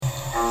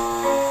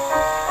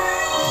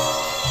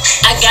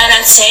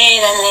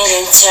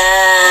달리는 참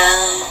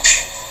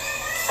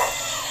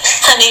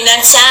Honey,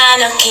 난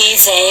잔혹히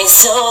say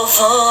so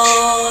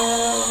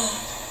full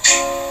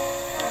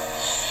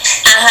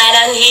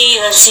아하란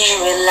이유없이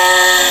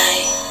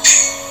rely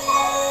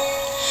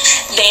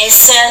They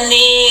send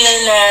me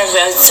a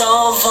nervous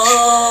over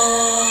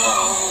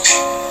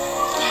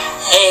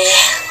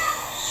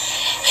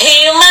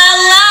Hear my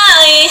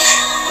life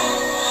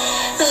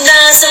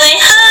That's my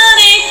heart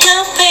it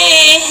could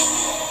be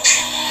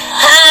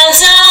I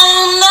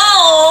don't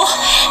know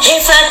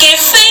if I can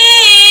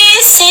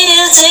face it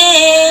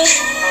today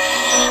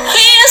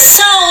We're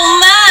so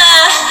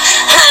mad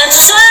I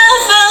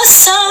travel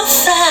so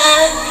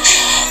far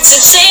To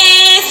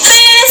take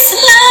this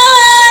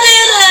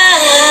naughty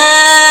life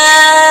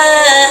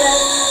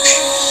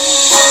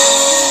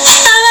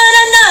I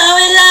wanna know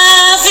what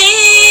love is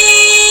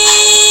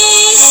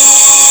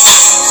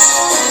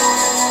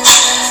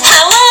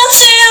I want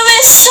you to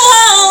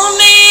show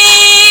me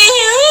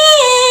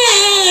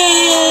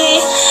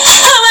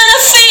I wanna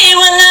feel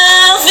what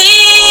love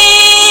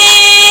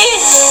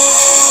is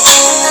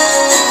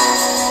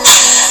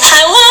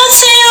I want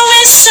you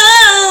to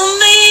show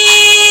me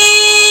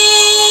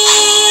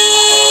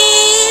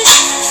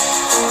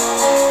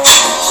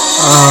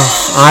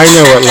I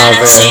know what love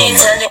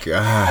is.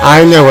 God.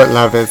 I know what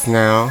love is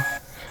now.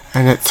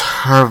 And it's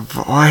her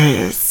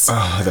voice.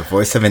 Oh, the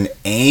voice of an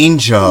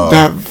angel.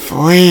 That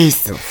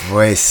voice. The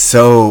voice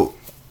so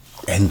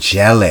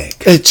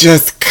angelic. It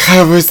just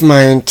covers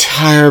my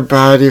entire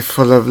body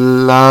full of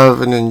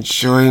love and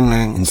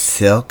enjoyment. And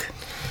silk.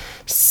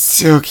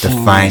 Silky. The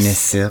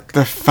finest silk.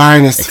 The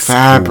finest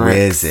fabric.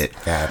 Exquisite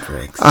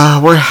fabrics.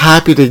 We're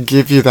happy to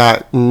give you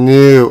that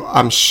new,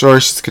 I'm sure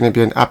she's going to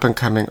be an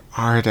up-and-coming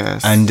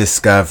artist.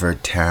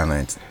 Undiscovered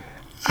talent.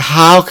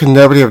 How can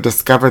nobody have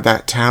discovered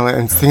that talent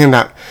and singing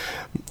that?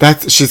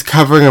 She's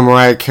covering a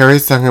Mariah Carey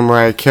song and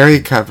Mariah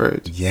Carey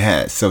covered.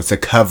 Yeah, so it's a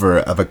cover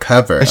of a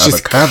cover It's of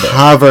just a cover.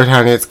 covered,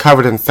 honey. It's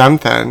covered in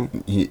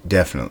something.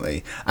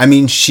 Definitely. I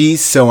mean,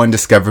 she's so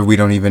undiscovered we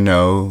don't even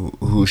know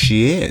who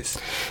she is.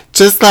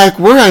 Just like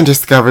we're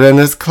undiscovered in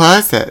this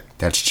closet.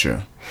 That's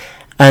true.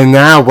 And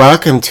now,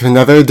 welcome to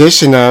another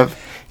edition of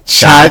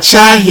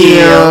Cha-Cha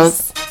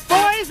Heels.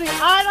 Boys in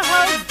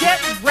Idaho, get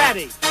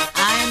ready.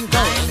 I'm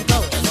going,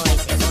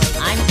 voices.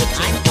 I'm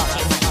pitching for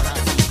a lover.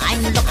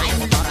 I'm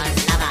looking for a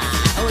lover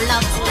who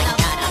loves like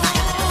dynamite.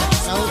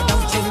 So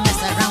don't you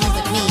mess around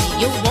with me.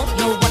 You won't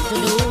know what to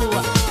do.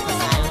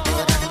 'Cause I'll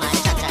put on my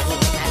cha-cha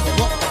heels and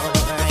walk all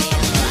over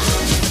you.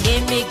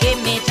 Give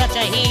me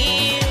cha-cha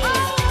heels.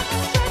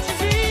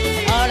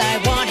 All I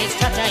want is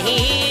cha-cha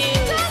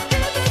heels.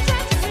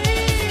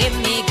 Give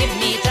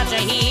me cha-cha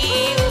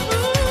heels.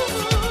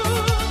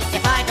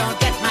 If I don't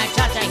get my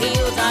cha-cha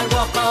heels, I'll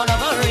walk all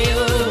over you.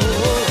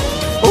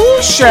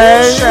 Ooh,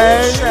 Shay.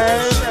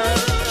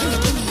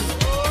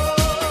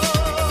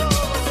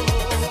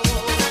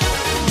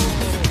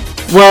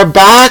 We're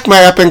back,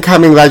 my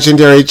up-and-coming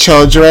legendary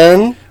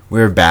children.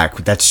 We're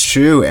back. That's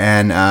true.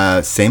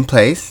 And same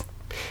place.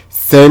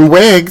 Same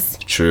wigs.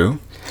 True.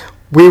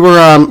 We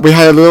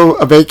had a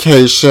little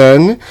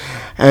vacation,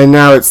 and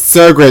now it's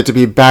so great to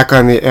be back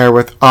on the air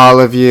with all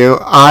of you.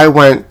 I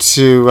went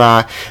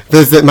to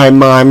visit my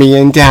mommy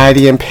and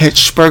daddy in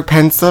Pittsburgh,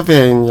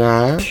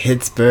 Pennsylvania.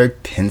 Pittsburgh,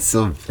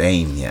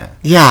 Pennsylvania.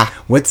 Yeah,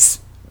 What's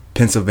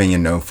Pennsylvania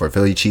known for?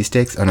 Philly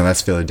cheesesteaks? Oh, no,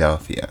 that's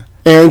Philadelphia.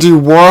 Andy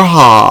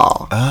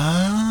Warhol.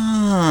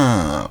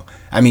 Oh.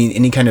 I mean,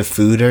 any kind of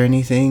food or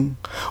anything?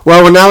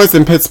 Well, when I was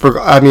in Pittsburgh,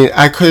 I mean,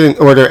 I couldn't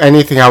order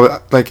anything. I would,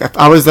 like, if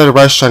I was at a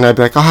restaurant, I'd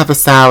be like, I'll have a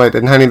salad.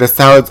 And honey, the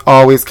salads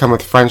always come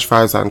with French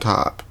fries on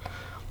top.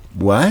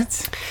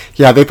 What?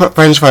 Yeah, they put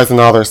French fries in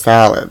all their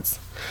salads.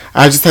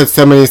 I just had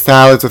so many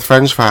salads with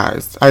French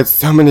fries. I had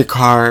so many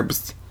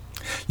carbs.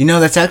 You know,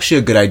 that's actually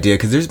a good idea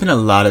because there's been a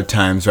lot of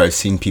times where I've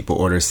seen people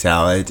order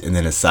salad and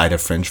then a side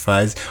of French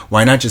fries.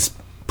 Why not just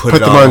put it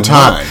them all on in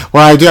top. one?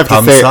 Well, I do have to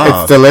Problem say, solved.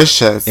 it's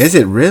delicious. Is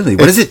it really?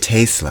 What does it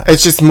taste like?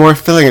 It's just more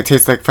filling. It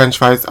tastes like French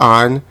fries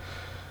on.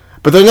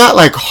 But they're not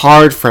like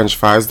hard French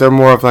fries. They're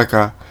more of like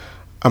a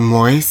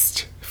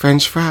moist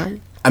French fry.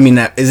 I mean,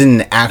 that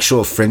isn't an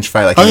actual French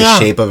fry like Oh, in yeah. the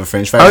shape of a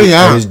French fry? Oh,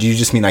 yeah. Or do you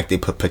just mean like they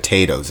put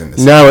potatoes in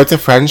the No, it's a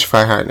French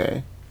fry,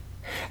 honey.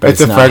 But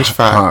it's a not French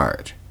fry.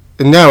 hard.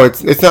 No,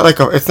 it's not like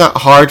it's not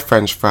hard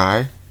French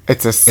fry.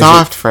 It's a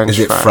soft French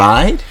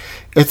fry.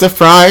 Is it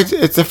fried?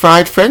 It's a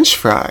fried French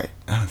fry.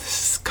 Oh,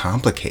 this is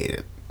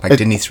complicated. Like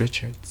Denise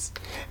Richards.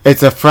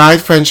 It's a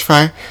fried French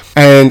fry,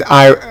 and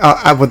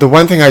well, the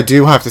one thing I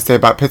do have to say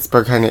about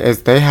Pittsburgh, honey,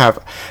 is they have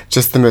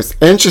just the most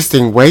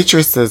interesting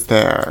waitresses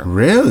there.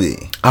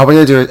 Really? I want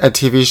to do a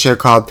TV show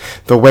called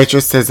The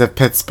Waitresses of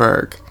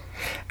Pittsburgh.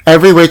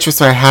 Every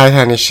waitress I had,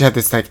 honey, she had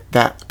this, like,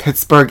 that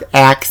Pittsburgh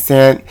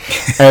accent,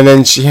 and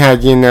then she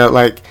had, you know,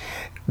 like,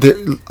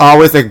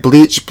 always, like,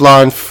 bleach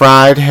blonde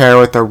fried hair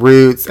with the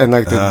roots and,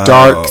 like, the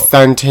dark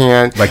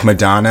suntan. Like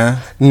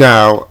Madonna?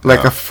 No,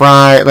 like a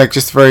fried, like,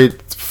 just very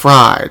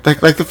fried,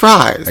 like the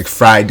fries. Like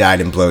fried,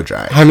 dyed, and blow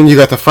dried. I mean, you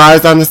got the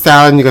fries on the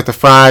salad, and you got the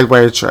fried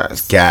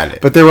waitress. Got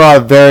it. But they were all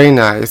very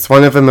nice.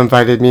 One of them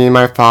invited me and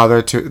my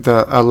father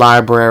to a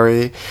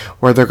library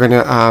where they're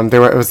gonna.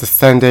 It was a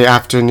Sunday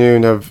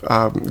afternoon of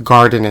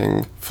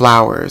gardening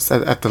flowers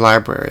at the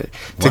library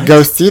to What?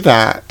 go see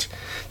that,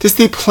 to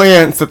see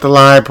plants at the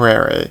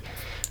library.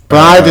 But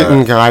I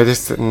didn't go. I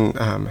just didn't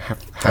have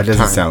That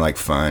doesn't time. sound like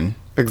fun.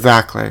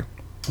 Exactly.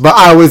 But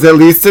I was at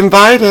least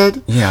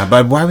invited. Yeah,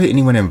 but why would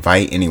anyone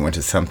invite anyone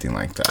to something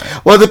like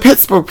that? Well, the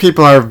Pittsburgh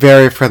people are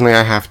very friendly,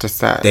 I have to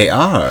say. They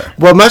are.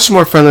 Well, much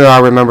more friendly, I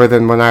remember,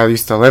 than when I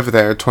used to live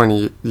there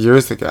 20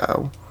 years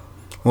ago.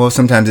 Well,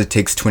 sometimes it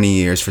takes 20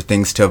 years for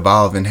things to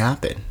evolve and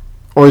happen.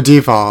 Or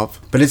devolve.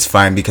 But it's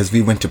fine because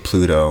we went to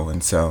Pluto,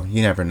 and so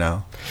you never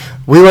know.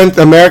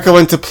 America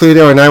went to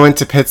Pluto, and I went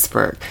to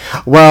Pittsburgh.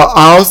 Well,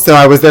 also,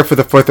 I was there for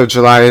the 4th of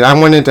July, and I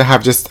wanted to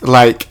have just,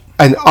 like,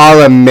 an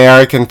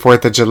all-American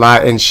 4th of July,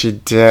 and she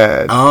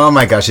did. Oh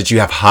my gosh, did you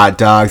have hot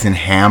dogs and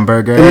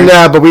hamburgers?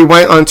 No, but we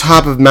went on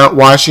top of Mount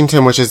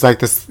Washington, which is like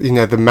this,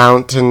 the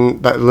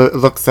mountain that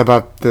looks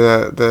above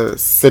the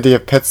city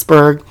of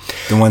Pittsburgh.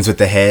 The ones with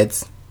the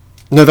heads?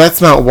 No,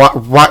 that's Mount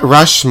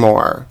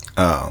Rushmore.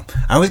 Oh,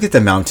 I always get the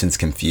mountains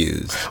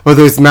confused. Well,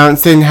 there's Mount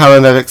St.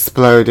 Helen that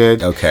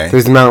exploded. Okay.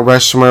 There's Mount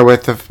Rushmore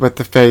with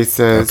the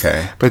faces.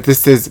 Okay. But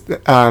this is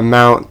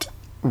Mount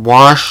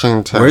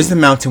Washington. Where's the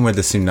mountain where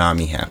the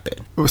tsunami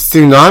happened?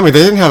 Tsunami?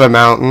 They didn't have a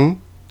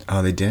mountain.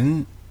 Oh, they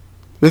didn't?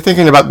 You're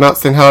thinking about Mount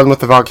St. Helen with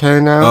the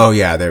volcano? Oh,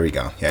 yeah, there we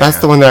go. Yeah, That's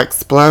the one that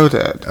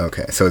exploded.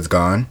 Okay, so it's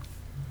gone?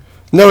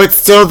 No, it's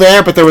still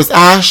there, but there was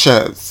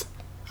ashes.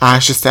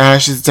 Ashes to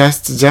ashes,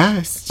 dust to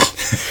dust.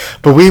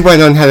 But we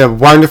went on,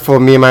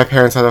 me and my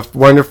parents had a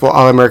wonderful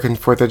all-American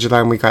 4th of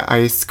July, and we got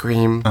ice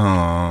cream.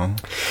 Oh.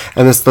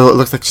 And it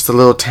looks like just a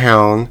little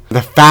town.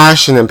 The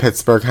fashion in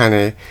Pittsburgh,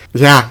 honey.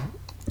 Yeah,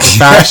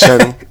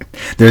 fashion.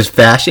 There's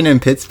fashion in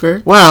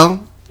Pittsburgh?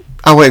 Well,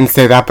 I wouldn't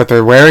say that, but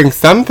they're wearing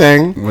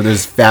something. Well,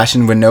 there's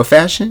fashion with no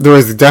fashion? There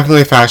was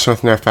definitely fashion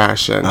with no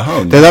fashion.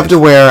 Oh, They love nice. to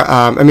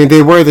wear,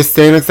 they wear the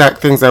same exact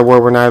things I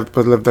wore when I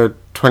lived there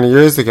 20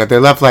 years ago. They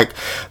love, like,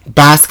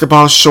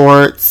 basketball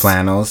shorts.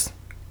 Flannels?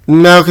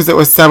 No, because it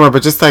was summer,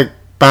 but just, like,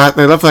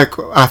 they love, like,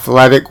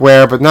 athletic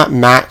wear, but not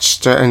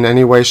matched in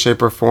any way,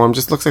 shape, or form.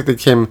 Just looks like they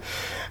came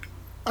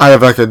out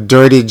of, like, a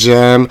dirty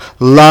gym.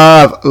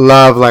 Love,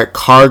 like,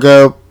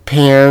 cargo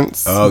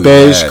pants. Oh,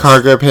 beige yes.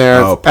 cargo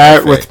pants. Oh,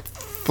 perfect.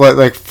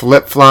 With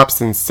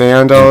flip-flops and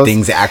sandals. And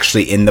things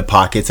actually in the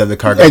pockets of the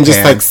cargo And pants?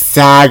 just, like,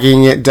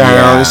 sagging it down.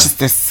 Yeah. It's just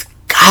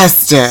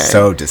disgusting.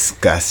 So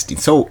disgusting.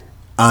 So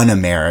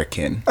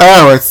un-American.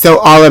 Oh, it's so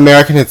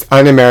all-American, it's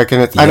un-American.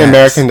 It's Yes.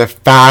 un-American to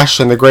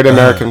fashion, the great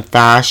American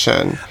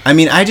fashion. I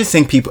mean, I just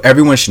think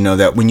everyone should know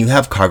that when you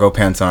have cargo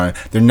pants on,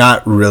 they're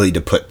not really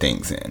to put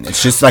things in.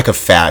 It's just like a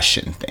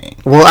fashion thing.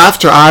 Well,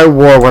 after I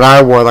wore what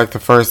I wore, like, the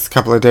first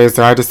couple of days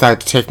there, I decided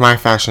to take my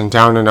fashion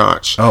down a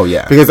notch. Oh,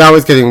 yeah. Because I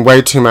was getting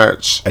way too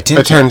much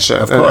Attention,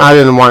 of and course. I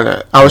didn't want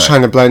it. I was Right.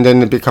 trying to blend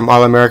in and become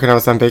all-American. I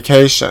was on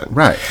vacation.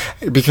 Right.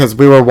 Because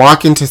we were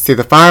walking to see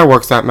the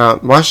fireworks at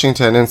Mount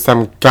Washington, and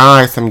some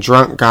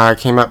drunk guy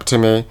came up to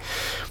me,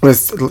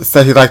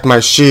 said he liked my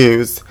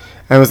shoes,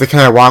 and was like, "Can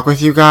I walk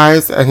with you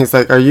guys?" And he's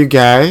like, "Are you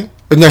gay?"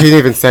 No, he didn't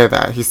even say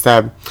that. He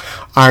said,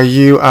 are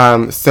you?"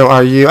 I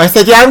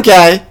said, "Yeah, I'm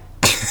gay."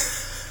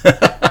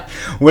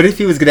 What if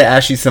he was going to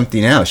ask you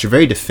something else? You're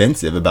very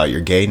defensive about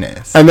your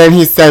gayness. And then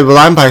he said, "Well,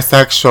 I'm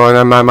bisexual," and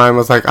then my mind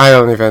was like, I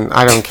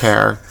don't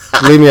care.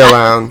 Leave me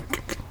alone.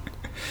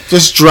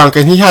 Just drunk,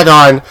 and he had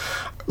on,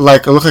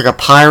 like, it looked like a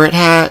pirate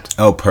hat.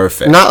 Oh,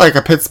 perfect. Not like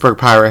a Pittsburgh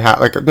pirate hat,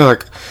 like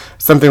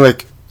something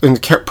like in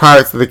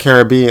Pirates of the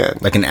Caribbean.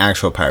 Like an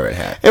actual pirate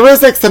hat. It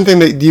was like something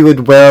that you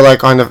would wear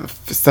like on a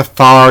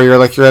safari or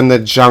like you're in the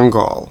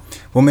jungle.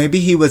 Well, maybe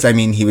he was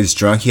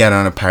drunk. He had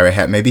on a pirate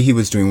hat. Maybe he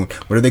was doing,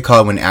 what do they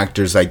call it when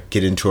actors, like,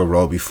 get into a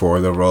role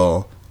before the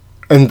role?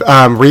 And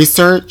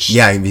research.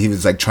 Yeah, he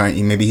was, like,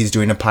 maybe he's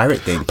doing a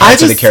pirate thing.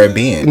 Pirates of the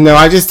Caribbean. No,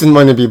 I just didn't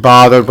want to be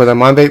bothered when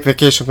I'm on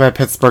vacation with my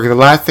Pittsburgh. The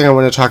last thing I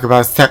want to talk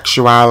about is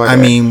sexuality. I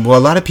mean, well, a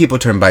lot of people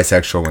turn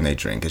bisexual when they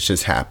drink. It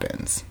just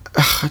happens.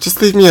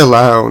 Just leave me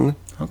alone.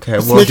 Okay,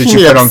 It's well, did making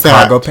you me put on upset.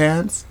 cargo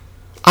pants?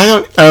 I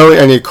don't own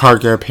any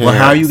cargo pants. Well,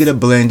 how are you going to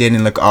blend in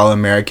and look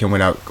all-American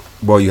without,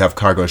 well, you have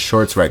cargo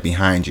shorts right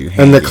behind you.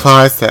 In the handy.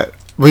 closet.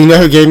 Well, you know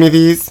who gave me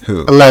these?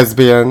 Who? A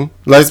lesbian.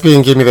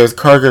 Lesbian gave me those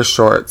cargo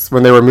shorts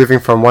when they were moving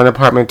from one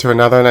apartment to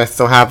another, and I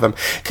still have them.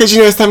 Because,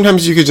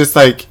 sometimes you could just,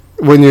 like,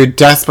 when you're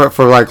desperate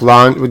for, like,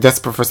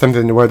 desperate for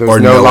something where there's Or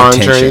no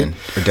laundry. attention.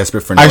 Or desperate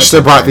for no I should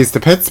have brought attention. these to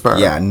Pittsburgh.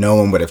 Yeah, no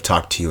one would have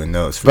talked to you in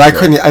those. For But I sure.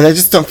 couldn't, I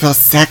just don't feel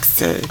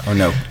sexy. Oh,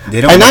 no. They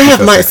don't And make I you have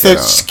feel my sexy at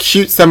all. such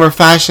cute summer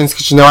fashions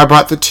because, I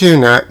brought the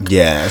tunic.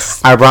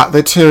 Yes. I brought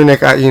the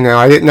tunic. I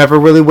didn't never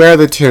really wear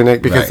the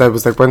tunic because Right. I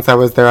was like, once I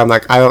was there, I'm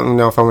like, I don't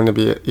know if I'm going to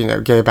be,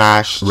 gay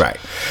bashed. Right.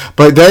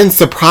 But then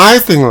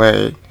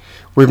surprisingly,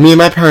 me and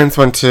my parents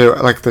went to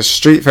like the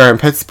street fair in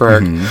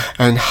Pittsburgh,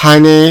 Mm-hmm. and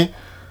honey,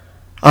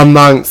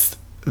 amongst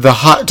the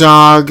hot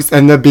dogs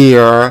and the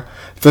beer,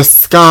 the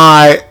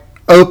sky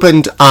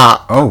opened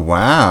up. Oh,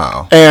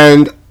 wow.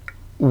 And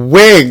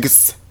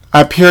wigs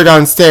appeared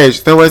on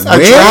stage. There was a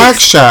Wigs? drag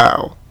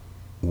show.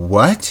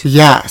 What?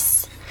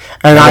 Yes.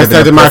 And That I would've been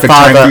said a to my perfect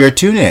time father, for your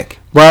tunic.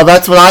 well,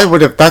 that's what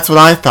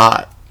I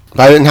thought. But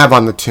I didn't have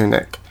on the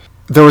tunic.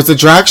 There was a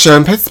drag show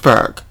in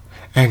Pittsburgh.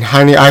 And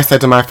honey, I said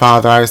to my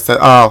father, I said,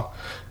 oh,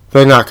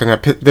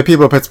 the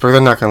people of Pittsburgh,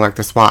 they're not going to like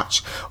this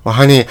watch. Well,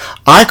 honey,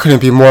 I couldn't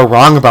be more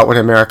wrong about what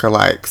America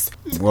likes.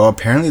 Well,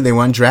 apparently they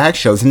want drag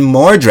shows and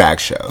more drag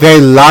shows.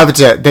 They loved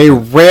it. They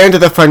ran to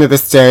the front of the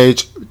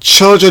stage.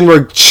 Children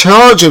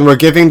were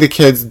giving the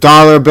kids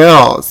dollar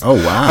bills. Oh,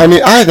 wow. I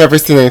mean, I had never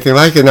seen anything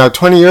like it. Now,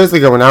 20 years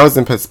ago when I was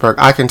in Pittsburgh,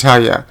 I can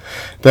tell you,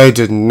 they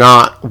did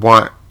not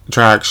want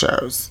drag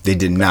shows. They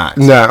did not.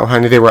 No,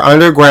 honey, they were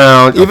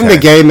underground. Even Okay.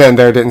 the gay men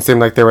there didn't seem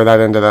like they were that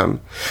into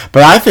them.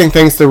 But I think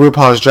thanks to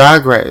RuPaul's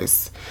Drag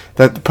Race,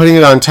 that putting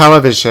it on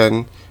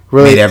television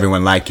really Made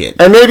everyone like it.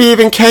 and maybe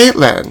even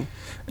Caitlyn.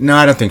 No,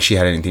 I don't think she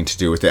had anything to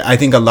do with it. I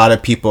think a lot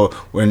of people,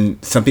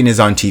 when something is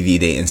on TV,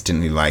 they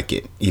instantly like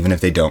it, even if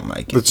they don't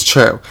like it. It's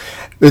true.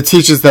 It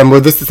teaches them,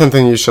 well, this is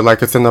something you should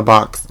like. It's in the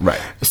box.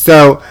 Right.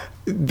 So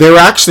they were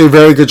actually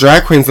very good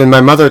drag queens, and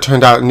my mother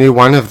turned out knew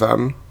one of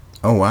them.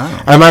 Oh,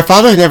 wow. And my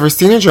father had never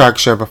seen a drag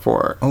show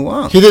before. Oh,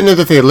 wow. He didn't know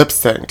that they lip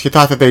synced. He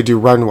thought that they do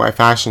runway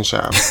fashion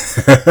show.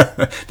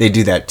 They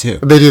do that too.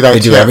 They do that They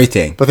do too.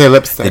 everything. But they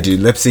lip sync. They do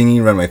lip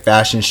singing, runway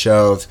fashion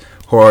shows,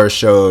 horror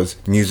shows,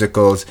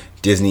 musicals,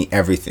 Disney,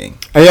 everything.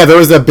 And yeah, there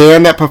was a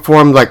band that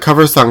performed like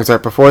cover songs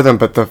right before them,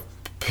 but the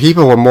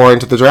people were more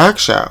into the drag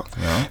show.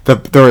 Yeah.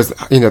 There was,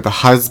 the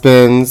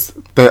husbands,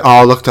 they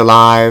all looked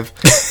alive.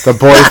 The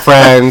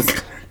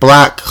boyfriends,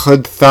 Black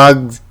Hood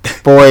Thug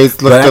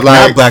boys looked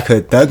alike. Not Black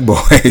Hood Thug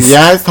Boys.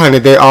 Yes, honey,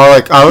 they all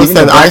all of a Even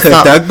sudden the Black Hood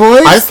Thug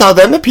Boys? I saw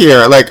them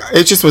appear. Like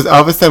it just was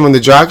all of a sudden when the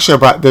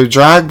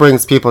drag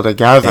brings people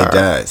together. It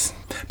does.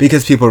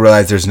 Because people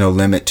realize there's no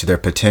limit to their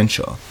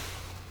potential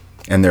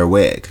and their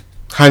wig.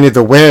 Honey,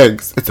 the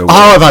wigs. It's The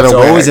all wig. about It's a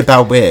wig. always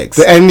about wigs.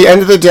 And the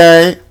end of the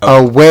day,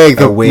 a wig.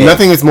 a wig.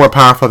 Nothing is more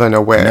powerful than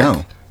a wig.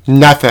 No.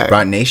 Nothing.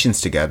 Brought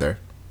nations together.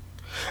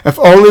 If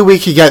only we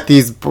could get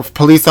these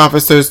police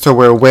officers to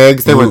wear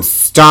wigs, they Ooh. would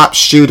stop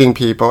shooting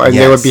people and they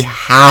Yes. would be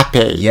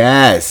happy.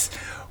 Yes.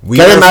 We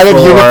Get them are out of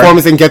for-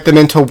 uniforms and get them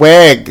into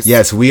wigs.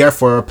 Yes, we are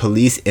for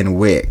police in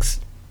wigs.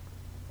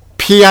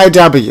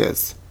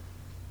 PIWs.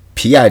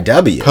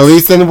 PIW.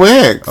 Police in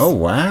wigs. Oh,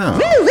 wow.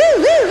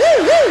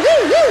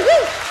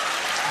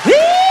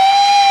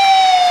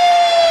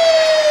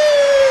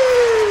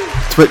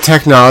 It's what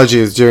technology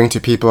is doing to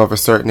people of a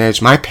certain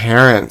age. My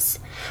parents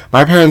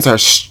are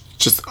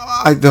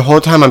the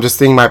whole time I'm just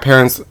seeing my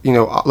parents,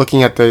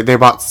 looking at they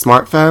bought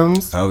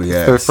smartphones. Oh,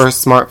 yes. Their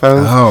first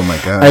smartphones. Oh, my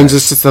God. And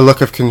just a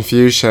look of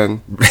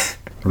confusion.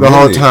 The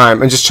whole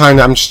time, and I'm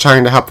just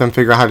trying to help them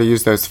figure out how to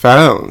use those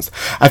phones.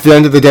 At the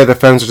end of the day, the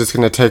phones are just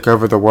going to take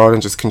over the world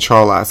and just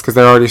control us because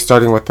they're already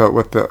starting with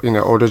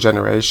the older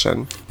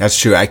generation. That's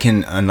true. I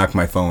can unlock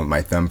my phone with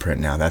my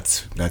thumbprint now.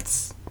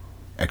 That's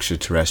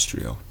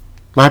extraterrestrial.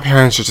 My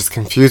parents are just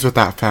confused with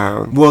that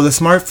phone. Well, the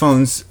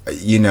smartphones,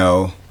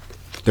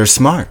 they're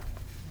smart.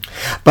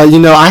 But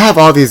I have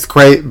all these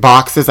great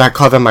boxes. I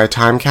call them my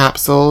time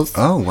capsules.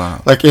 Oh,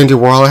 wow. Like Andy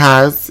Warhol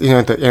has,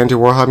 the Andy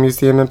Warhol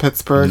Museum in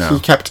Pittsburgh. No. He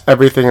kept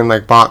everything in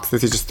like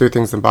boxes. He just threw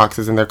things in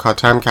boxes and they're called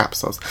time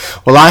capsules.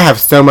 Well, I have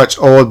so much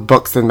old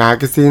books and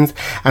magazines,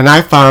 and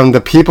I found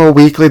the People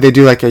Weekly, they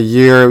do like a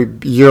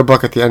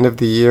yearbook at the end of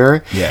the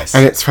year. Yes.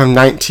 And it's from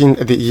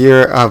the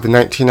year of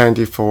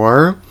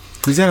 1994.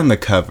 Who's that on the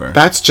cover?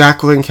 That's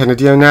Jacqueline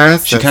Kennedy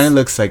Onassis. She kind of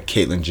looks like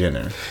Caitlyn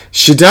Jenner.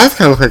 She does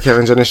kind of look like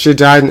Caitlyn Jenner. She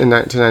died in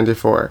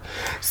 1994.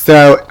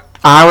 So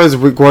I was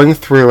going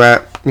through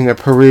it,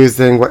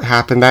 perusing what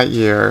happened that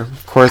year.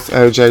 Of course,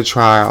 OJ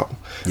trial.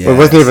 Yes. Well, it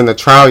wasn't even the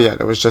trial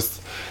yet. It was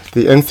just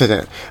the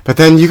incident. But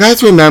then you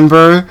guys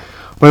remember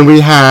when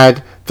we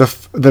had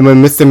when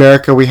Miss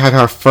America, we had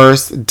our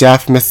first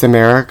deaf Miss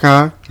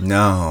America?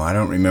 No, I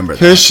don't remember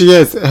Here that. she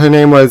is. Her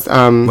name was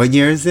What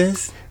year is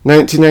this?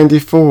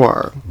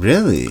 1994.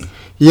 Really?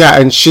 Yeah,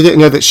 and she didn't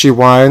know that she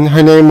won.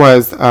 Her name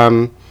was,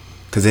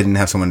 Because they didn't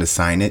have someone to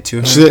sign it to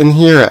her? she didn't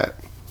hear it.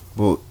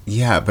 Well,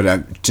 yeah,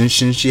 but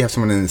shouldn't she have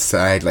someone on the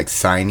side, like,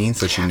 signing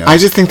so she knows? I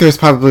just think there's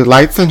probably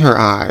lights in her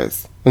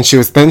eyes. And she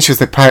was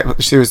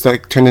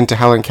turned into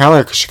Helen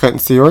Keller because she couldn't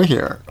see or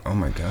hear. Oh,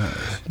 my God.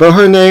 But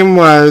her name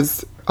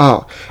was,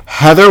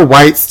 Heather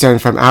Whitestone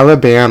from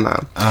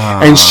Alabama.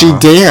 And she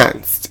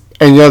danced.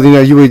 And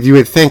you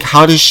would think,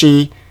 how does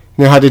she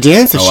know how to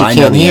dance if she I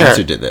know can't the hear?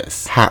 answer to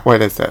this.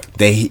 What is it?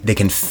 They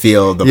can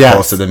feel the Yes.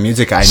 pulse of the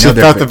music. I know She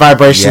felt the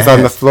vibrations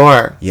on the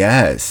floor.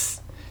 Yes.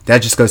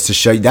 That just goes to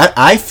show you that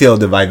I feel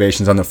the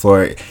vibrations on the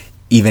floor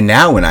even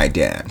now when I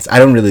dance. I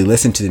don't really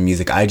listen to the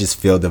music. I just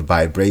feel the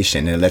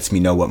vibration, and it lets me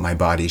know what my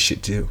body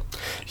should do.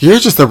 You're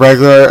just a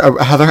regular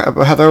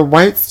Heather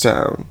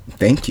Whitestone.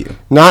 Thank you.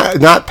 Not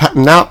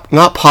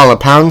Paula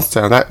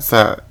Poundstone. That's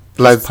a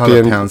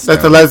lesbian. Poundstone.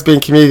 That's a lesbian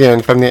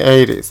comedian from the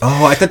 80s.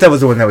 Oh, I thought that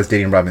was the one that was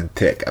dating Robin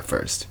Thicke at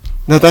first.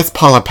 No, that's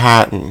Paula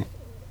Patton.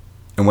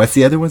 And what's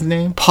the other one's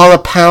name? Paula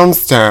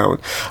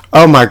Poundstone.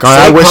 Oh my God,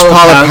 Say I wish Paula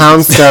Paula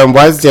Poundstone. Poundstone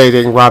was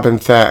dating Robin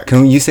Thicke.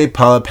 Can you say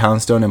Paula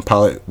Poundstone and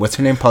Paula... What's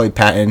her name? Polly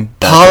Patton?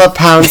 Paula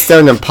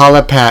Poundstone and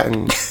Paula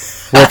Patton.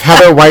 With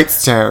Heather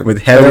Whitestone.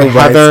 With Heather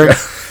Whitestone.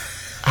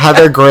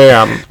 Heather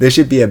Graham. There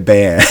should be a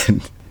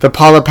band. The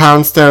Paula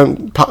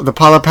Poundstone... the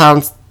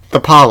Paulas.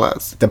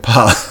 The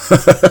Paula.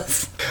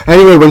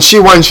 Anyway, when she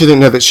won, she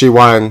didn't know that she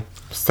won.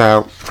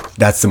 So...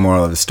 That's the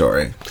moral of the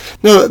story.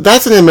 No,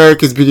 that's when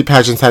America's beauty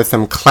pageants had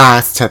some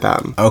class to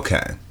them.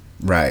 Okay.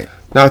 Right.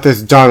 Not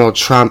this Donald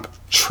Trump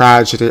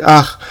tragedy.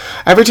 Ugh.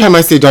 Every time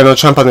I see Donald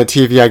Trump on the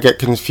TV, I get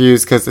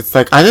confused because it's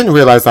like, I didn't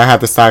realize I had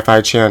the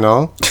Sci-Fi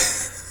Channel.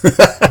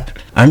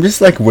 I'm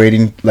just like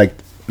waiting, like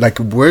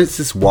where's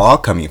this wall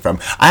coming from?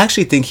 I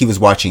actually think he was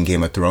watching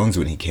Game of Thrones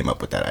when he came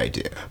up with that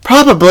idea.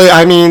 Probably.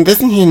 I mean,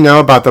 doesn't he know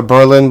about the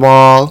Berlin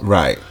Wall?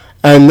 Right.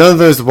 And none of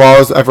those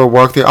walls ever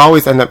work. They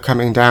always end up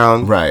coming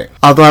down. Right.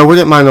 Although I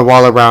wouldn't mind a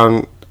wall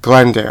around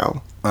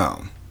Glendale.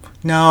 Oh.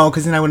 No,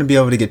 because then I wouldn't be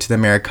able to get to the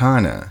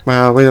Americana.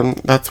 Well,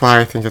 that's why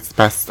I think it's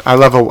best.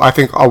 I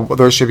think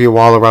there should be a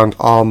wall around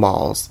all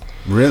malls.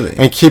 Really?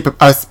 And keep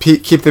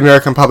the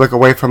American public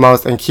away from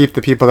us and keep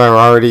the people that are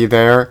already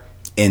there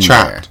In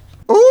trapped.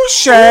 there. Ooh,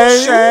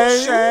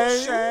 Shay.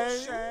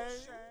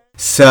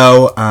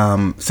 So,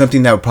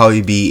 something that would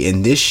probably be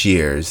in this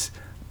year's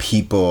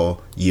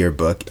People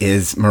yearbook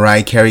is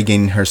Mariah Carey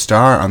gaining her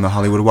star on the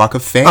Hollywood Walk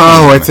of Fame.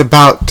 Oh, it's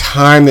about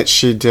time that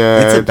she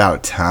did. It's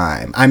about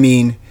time. I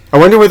mean, I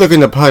wonder where they're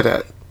going to put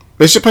it.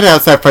 They should put it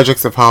outside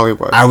Fredericks of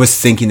Hollywood. I was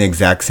thinking the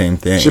exact same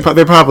thing.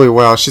 They probably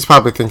will. She's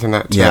probably thinking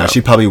that too. Yeah, she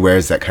probably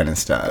wears that kind of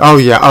stuff. Oh,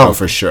 yeah. Oh,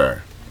 for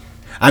sure.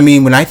 I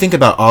mean, when I think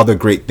about all the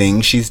great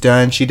things she's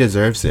done, she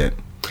deserves it.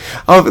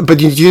 Oh,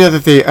 but you know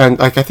that they,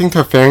 I think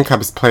her fan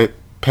clubs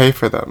pay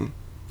for them.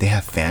 They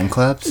have fan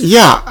clubs?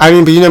 Yeah, I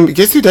mean, but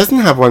guess who doesn't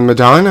have one?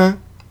 Madonna.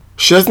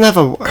 She doesn't have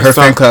a... Her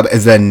fan club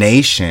is a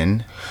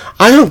nation.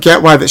 I don't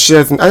get why that she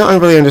doesn't... I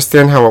don't really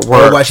understand how it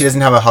works. Or why she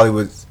doesn't have a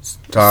Hollywood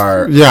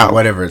star... Yeah.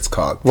 Whatever it's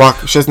called.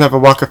 She doesn't have a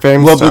Walk of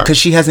Fame Well, star. because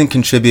she hasn't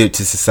contributed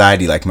to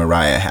society like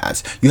Mariah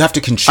has. You have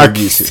to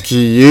contribute to...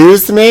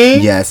 Excuse me?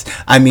 Yes.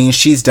 I mean,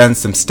 she's done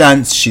some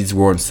stunts. She's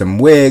worn some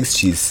wigs.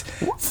 She's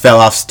fell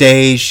off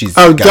stage.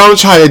 Don't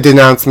try to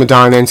denounce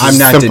Madonna in I'm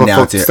not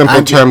denouncing her.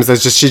 simple terms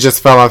as she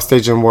just fell off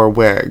stage and wore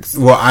wigs.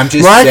 Well, I'm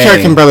just Mariah saying...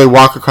 Carey can barely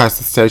walk across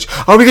the stage.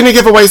 Are we going to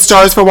give away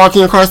stars for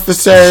walking across the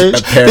stage?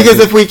 Apparently. Because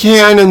if we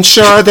can,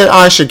 ensure that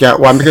I should get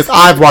one because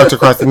I've walked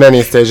across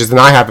many stages and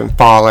I haven't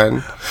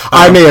fallen.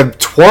 I may have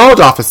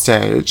twirled off a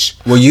stage.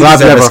 Well, you but I've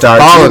deserve never a star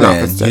fallen too, off a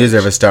then. stage. You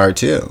deserve a star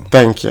too.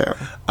 Thank you.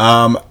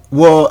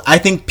 Well, I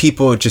think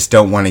people just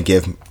don't want to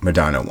give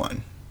Madonna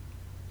one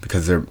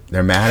because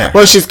they're mad at her.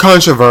 Well, she's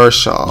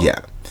controversial. Yeah,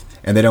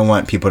 and they don't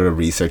want people to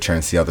research her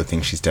and see all the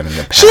things she's done in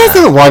the past. She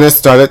doesn't want a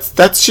star.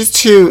 That's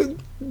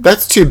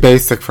too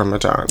basic for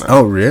Madonna.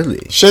 Oh,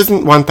 really? She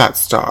doesn't want that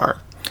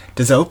star.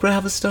 Does Oprah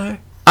have a star?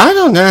 I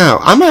don't know.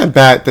 I'm gonna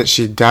bet that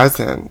she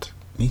doesn't.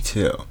 Me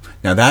too.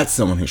 Now that's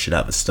someone who should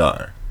have a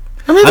star.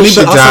 I mean, but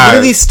also, what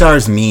do these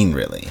stars mean,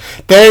 really?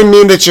 They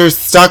mean that you're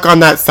stuck on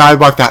that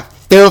sidewalk, that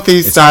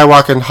filthy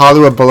sidewalk in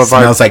Hollywood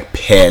Boulevard. Smells like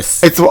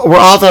piss. It's where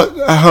all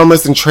the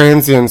homeless and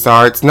transients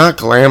are. It's not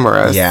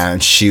glamorous. Yeah,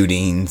 and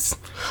shootings.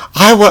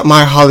 I want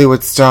my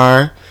Hollywood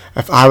star.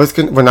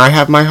 When I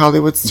have my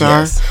Hollywood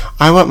star, Yes.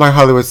 I want my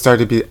Hollywood star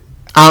to be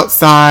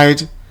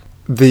outside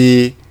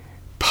the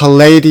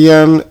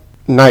Palladium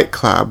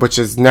nightclub, which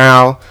is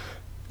now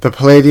the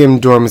Palladium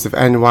dorms of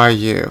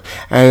NYU.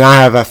 And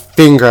I have a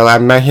finger,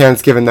 like my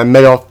hand's giving the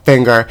middle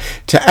finger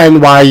to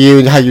NYU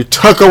and how you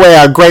took away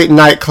a great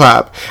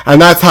nightclub.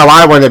 And that's how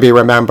I want to be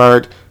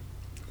remembered.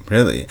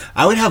 Really?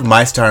 I would have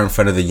my star in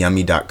front of the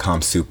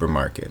Yummy.com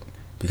supermarket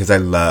because I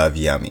love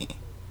Yummy.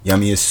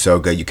 Yummy is so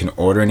good. You can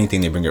order anything.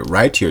 They bring it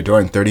right to your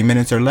door in 30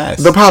 minutes or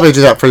less. They'll probably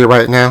do that for you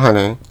right now,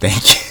 honey.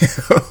 Thank you.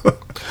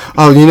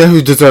 Oh, you know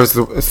who deserves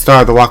the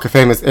star of the Walk of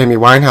Fame is Amy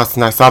Winehouse,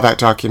 and I saw that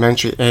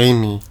documentary,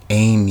 Amy.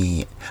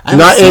 Amy.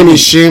 Not Amy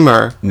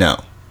Schumer. No.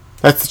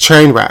 That's the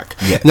train wreck.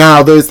 Yes.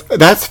 Now,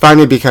 that's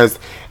funny because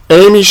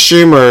Amy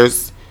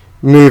Schumer's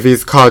movie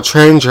is called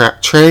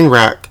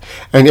Trainwreck,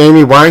 and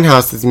Amy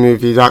Winehouse's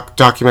movie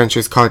documentary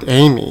is called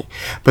Amy.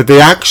 But they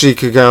actually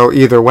could go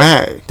either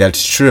way.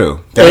 That's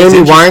true. That is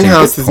Amy interesting.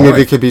 Winehouse's Good movie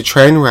point. could be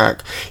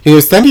Trainwreck. You know,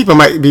 some people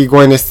might be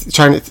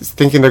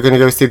thinking they're going to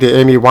go see the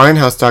Amy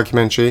Winehouse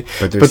documentary,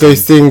 But they're they're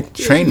seeing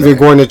seeing Trainwreck. they're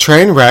going to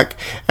Trainwreck,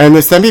 and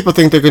then some people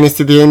think they're going to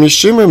see the Amy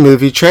Schumer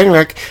movie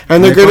Trainwreck,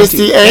 and they're going to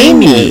see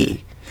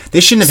Amy. They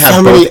shouldn't have So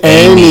had many both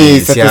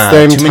Amy's at the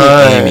same too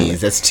time. many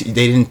Amy's.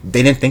 They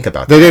didn't think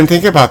about They that. didn't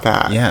think about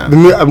that. Yeah.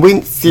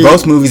 Both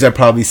Both movies are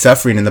probably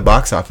suffering in the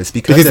box office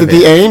because of it.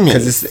 the Amy's.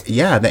 Because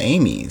the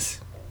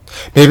Amy's.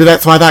 Maybe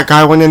that's why that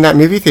guy went in that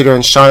movie theater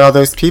and shot all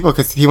those people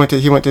because he went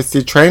to see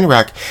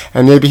Trainwreck,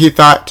 and maybe he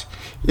thought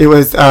it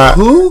was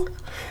Who?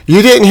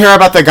 You didn't hear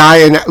about the guy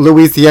in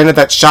Louisiana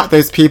that shot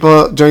those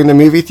people during the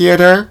movie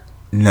theater?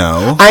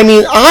 No. I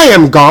mean, I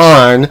am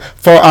gone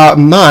for a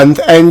month,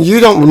 and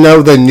you don't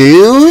know the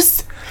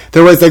news?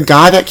 There was a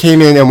guy that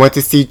came in and went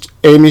to see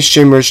Amy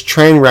Schumer's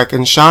train wreck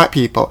and shot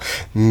people.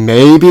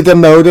 Maybe the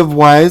motive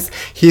was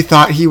he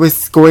thought he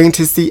was going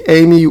to see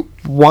Amy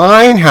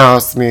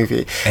Winehouse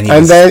movie.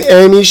 And then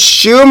Amy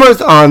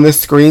Schumer's on the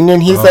screen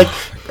and he's like,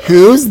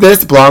 who's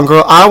this blonde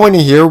girl? I want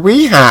to hear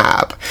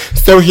Rehab.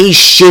 So he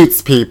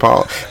shoots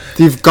people.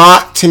 You've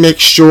got to make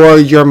sure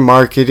your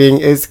marketing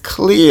is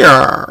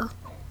clear.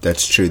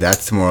 That's true.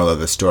 That's the moral of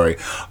the story.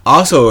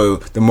 Also,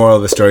 the moral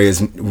of the story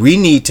is we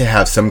need to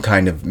have some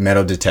kind of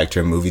metal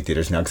detector in movie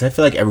theaters now because I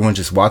feel like everyone's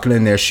just walking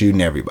in there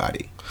shooting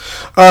everybody.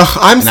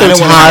 I'm so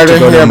tired of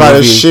hearing about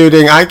a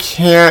shooting. I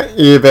can't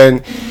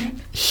even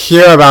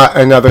hear about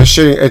another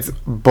shooting. It's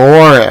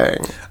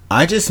boring.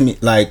 I just mean,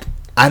 like,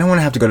 I don't want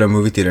to have to go to a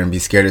movie theater and be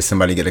scared of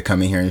somebody going to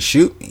come in here and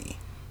shoot me.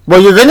 Well,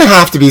 you're going to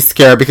have to be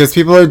scared because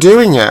people are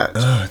doing it.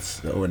 Ugh,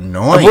 it's so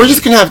annoying. We're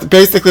just going to have to,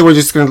 basically, we're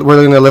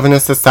going to live in a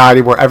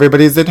society where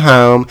everybody's at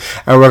home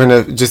and we're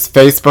going to just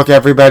Facebook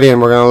everybody and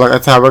we're going to look,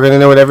 that's how we're going to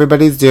know what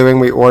everybody's doing.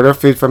 We order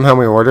food from home.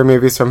 We order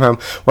movies from home.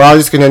 We're all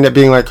just going to end up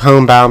being like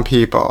homebound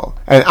people.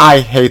 And I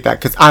hate that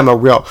because I'm a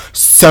real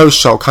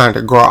social kind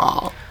of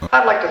girl.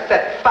 I'd like to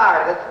set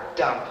fire to this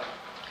dump.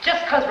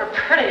 Just because we're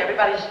pretty,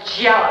 everybody's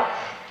jealous.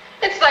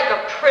 It's like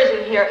a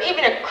prison here.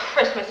 Even at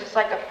Christmas, it's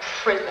like a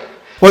prison.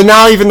 Well,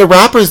 now even the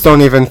rappers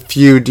don't even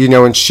feud,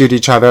 and shoot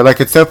each other. Like,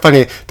 it's so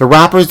funny. The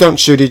rappers don't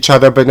shoot each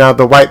other, but now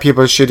the white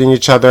people are shooting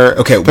each other.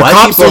 Okay,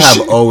 white people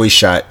have always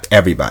shot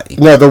everybody.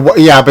 No,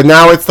 but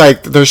now it's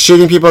like they're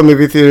shooting people in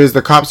movie theaters,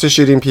 the cops are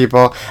shooting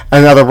people,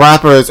 and now the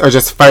rappers are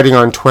just fighting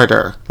on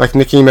Twitter, like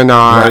Nicki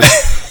Minaj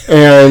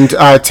and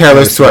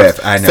Taylor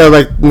Swift. I know. So,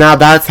 like, now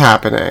that's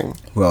happening.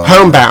 Well,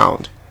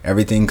 homebound.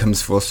 Everything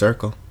comes full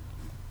circle.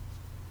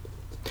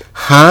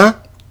 Huh?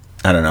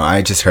 I don't know.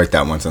 I just heard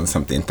that once on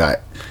something and thought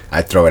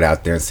I'd throw it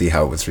out there and see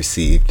how it was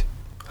received.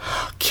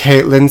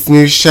 Caitlin's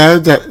new show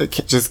that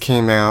just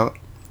came out.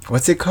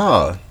 What's it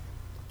called?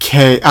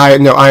 I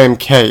Am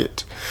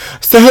Kate.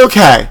 So,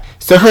 okay.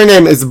 So her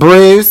name is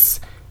Bruce,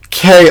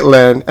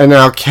 Caitlin, and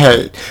now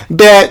Kate.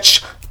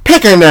 Bitch,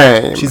 pick a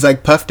name. She's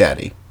like Puff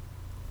Daddy.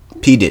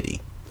 P.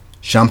 Diddy.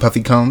 Sean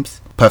Puffy Combs.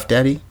 Puff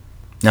Daddy.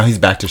 Now he's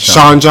back to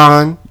Sean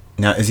John.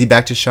 Now, is he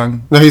back to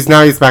Sean? No, he's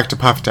back to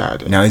Puff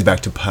Daddy. Now he's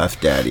back to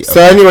Puff Daddy. Okay.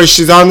 So anyway,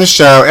 she's on the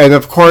show, and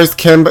of course,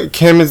 Kim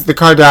is the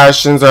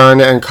Kardashians are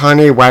on it, and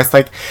Kanye West.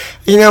 Like,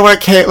 you know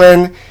what,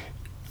 Caitlyn?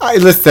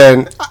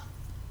 Listen,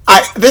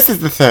 this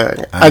is the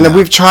thing, and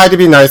we've tried to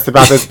be nice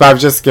about this, but I've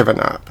just given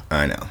up.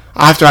 I know.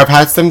 After I've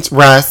had some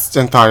rest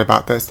and thought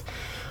about this,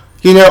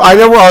 I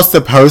know we're all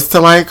supposed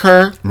to like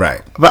her,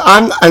 right? But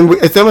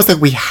it's almost like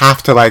we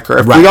have to like her.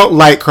 If we don't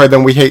like her,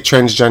 then we hate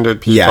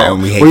transgendered people. Yeah,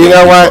 and we hate. Well, you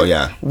know people, what?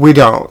 Yeah, we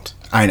don't.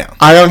 I know.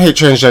 I don't hate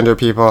transgender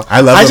people.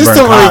 I just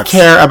don't really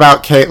care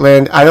about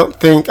Caitlyn.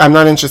 I'm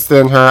not interested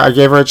in her. I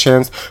gave her a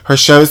chance. Her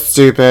show's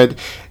stupid.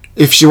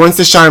 If she wants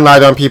to shine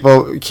light on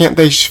people, can't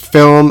they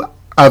film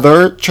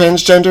other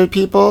transgendered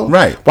people?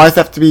 Right. Why does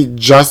it have to be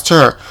just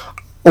her?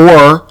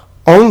 Or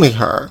only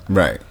her?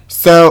 Right.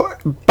 So,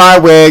 by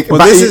wig,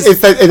 well,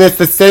 it's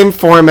the same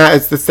format,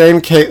 it's the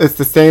same Kate, it's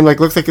the same,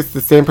 looks like it's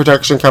the same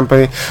production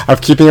company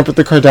of Keeping Up with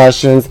the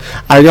Kardashians.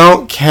 I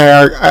don't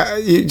care.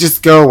 You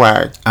just go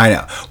away. I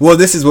know. Well,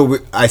 this is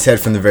what I said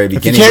from the very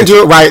beginning. If you can't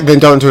do it right, then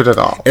don't do it at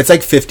all. It's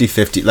like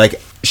 50-50. Like,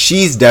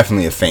 she's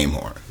definitely a fame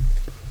whore.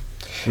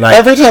 Like,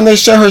 every time they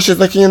show her, she's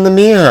looking in the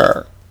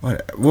mirror.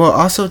 What? Well,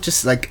 also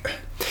just like...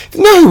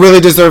 You know who really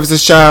deserves a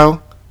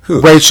show?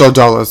 Who? Rachel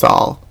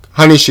Dolezal.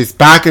 Honey, she's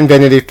back in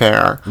Vanity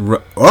Fair.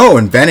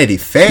 In Vanity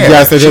Fair?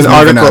 Yes, there's an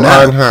article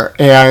on her.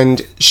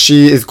 And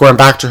she is going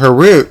back to her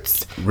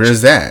roots.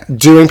 Where's that?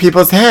 Doing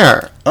people's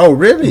hair. Oh,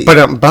 really?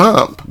 But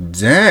bump.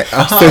 Dang.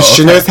 Oh, so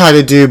she knows how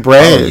to do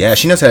braids. Oh, yeah,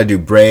 she knows how to do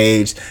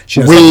braids.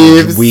 She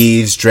knows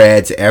weaves,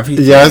 dreads,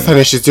 everything. Yes,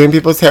 honey, she's doing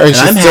people's hair. And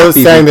she's still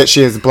saying that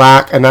she is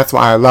black, and that's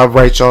why I love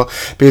Rachel,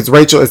 because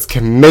Rachel is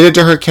committed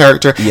to her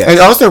character. Yes. And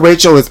also,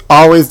 Rachel is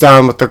always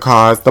down with the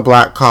cause, the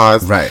black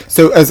cause. Right.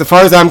 So as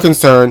far as I'm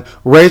concerned,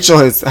 Rachel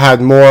has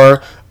had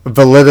more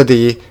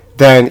validity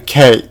than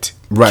Kate,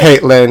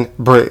 Caitlyn,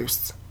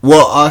 Bruce.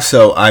 Well,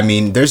 also, I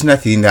mean, there's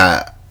nothing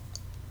that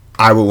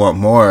I would want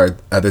more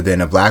other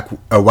than a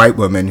white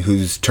woman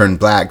who's turned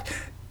black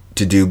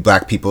to do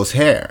black people's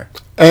hair.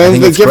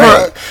 And give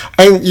her,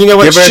 and you know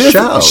what? Give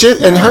her a show.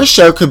 And her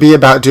show could be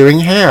about doing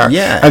hair.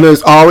 Yeah. And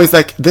there's always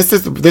this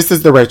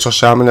is the Rachel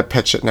show. I'm going to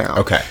pitch it now.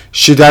 Okay.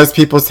 She does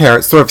people's hair.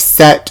 It's sort of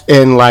set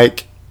in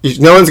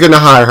no one's going to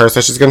hire her,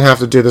 so she's going to have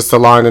to do the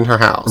salon in her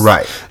house.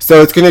 Right.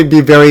 So it's going to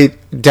be very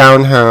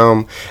down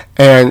home,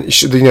 and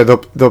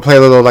they'll play a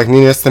little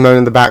Nina Simone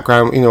in the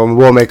background, and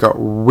we'll make it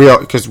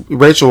real, because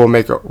Rachel will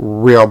make it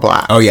real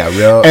black. Oh yeah,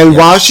 real. And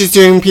while she's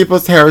doing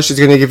people's hair, she's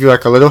going to give you a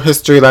little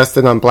history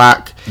lesson on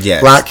black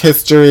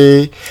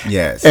history.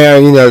 Yes.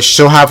 And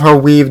she'll have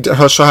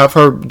her she'll have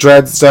her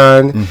dreads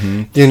done.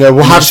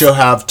 Mm-hmm. She'll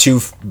have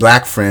two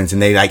black friends,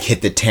 and they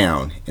hit the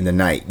town in the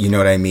night. You know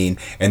what I mean?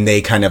 And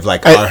they kind of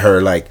are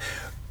her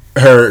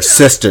her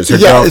sisters, her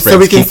Yeah, girlfriends. so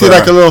we can keep see her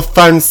like a around. little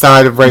fun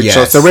side of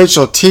Rachel. Yes. So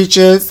Rachel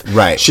teaches.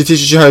 Right. She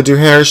teaches you how to do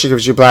hair. She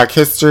gives you Black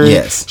history.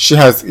 Yes. She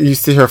has, you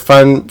see her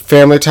fun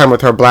family time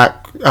with her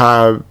Black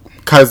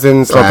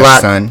cousins or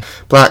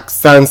Black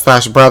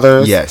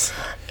son/brothers. Yes.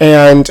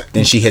 And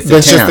then she hits the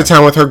then town. she hits the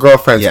town with her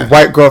girlfriends. Yeah.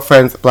 White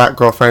girlfriends, Black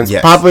girlfriends.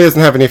 Yes. Probably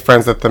doesn't have any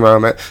friends at the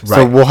moment. So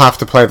Right. we'll have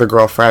to play the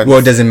girlfriends. Well,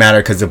 it doesn't matter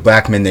because the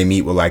black men they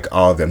meet will like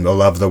all of them. They'll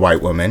love the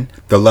white woman.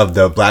 They'll love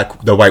the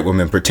white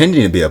woman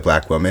pretending to be a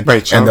black woman.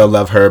 Rachel. And they'll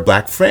love her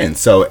black friends.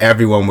 So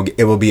everyone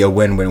it will be a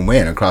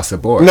win-win-win across the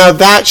board. Now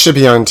that should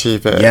be on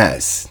TV.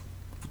 Yes.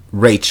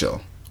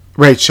 Rachel.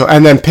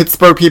 And then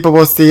Pittsburgh people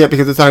will see it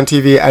because it's on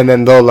TV, and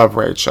then they'll love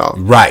Rachel.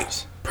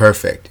 Right.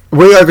 Perfect.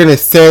 We are going to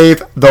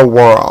save the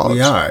world.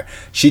 We are.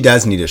 She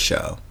does need a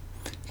show.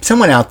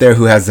 Someone out there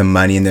who has the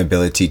money and the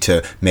ability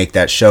to make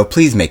that show,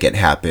 please make it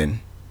happen.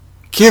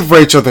 Give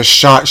Rachel the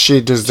shot she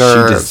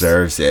deserves. She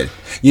deserves it.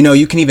 You know,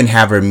 you can even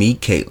have her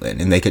meet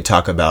Caitlyn, and they could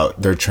talk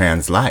about their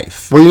trans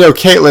life. Well, you know,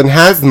 Caitlyn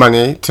has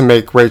money to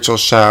make Rachel's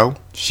show.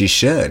 She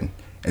should.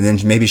 And then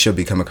maybe she'll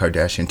become a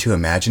Kardashian, too.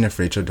 Imagine if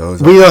Rachel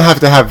goes... We don't have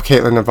to have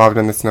Caitlyn involved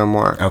in this no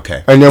more.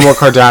 Okay. And no more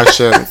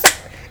Kardashians.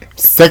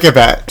 Sick of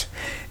it.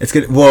 It's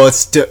good. Well, it's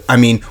still... I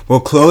mean,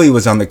 Khloe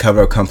was on the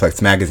cover of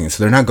Complex Magazine,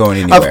 so they're not going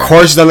anywhere. Of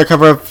course she's on the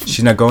cover of...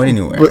 She's not going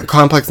anywhere.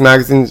 Complex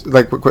Magazine,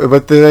 like,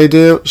 what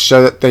do?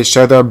 They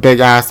show their big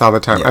ass all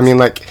the time. Yes. I mean,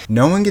 like...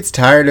 No one gets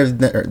tired of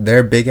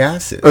their big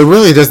asses. It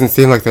really doesn't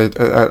seem like it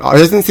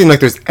doesn't seem like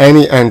there's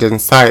any end in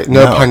sight.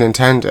 No pun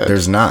intended.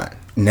 There's not.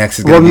 Next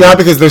is Well, not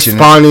because they're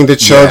spawning the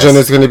children. Yes.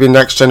 There's going to be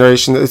next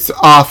generation. It's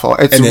awful.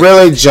 It's And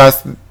really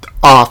just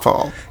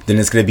awful. Then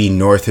it's going to be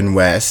North and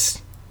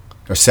West,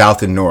 or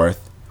South and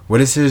North.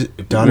 What is his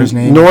daughter's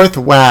name?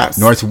 Northwest.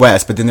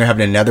 Northwest, but then they're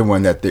having another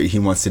one that he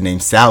wants to name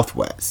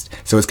Southwest.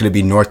 So it's going to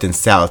be North and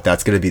South.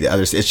 That's going to be the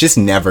other. It's just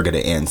never going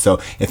to end.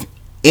 So if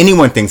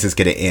anyone thinks it's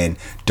going to end,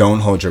 don't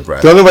hold your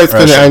breath. The only way it's or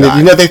going to else end, you'll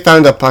you know, die. they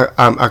found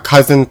a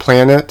cousin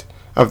planet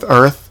of the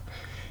Earth.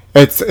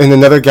 It's in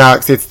another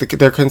galaxy.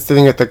 They're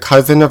considering it the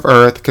cousin of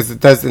Earth because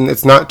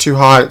it's not too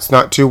hot, it's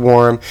not too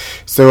warm,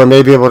 so it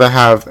may be able to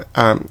have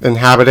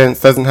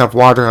inhabitants. Doesn't have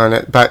water on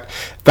it, but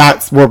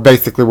that's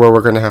basically where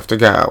we're going to have to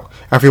go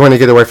if we want to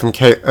get away from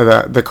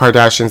the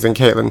Kardashians and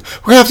Caitlyn.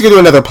 We're going to have to go to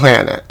another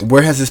planet.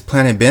 Where has this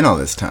planet been all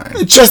this time?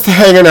 Just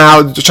hanging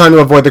out, trying to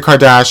avoid the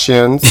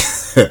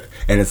Kardashians.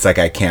 And it's like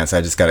I can't, so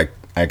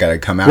I gotta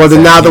come out. Well,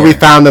 then now that we here.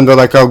 found them, they're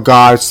like, oh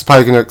god, she's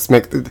probably going to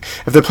make...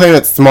 If the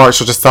planet's smart,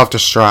 she'll just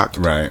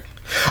self-destruct. Right.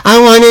 I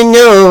want to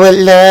know what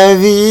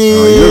love is.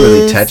 Oh, you were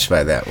really touched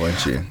by that,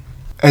 weren't you?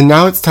 And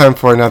now it's time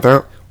for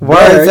another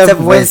Words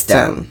of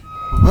Wisdom.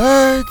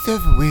 Words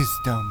of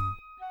Wisdom.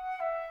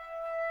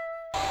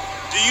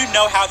 Do you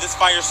know how this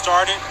fire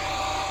started?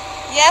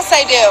 Yes,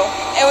 I do.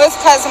 It was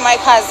because of my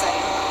cousin.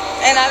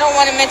 And I don't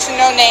want to mention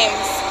no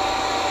names.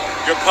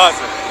 Your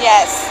cousin.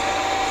 Yes.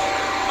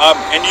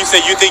 And you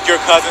say you think your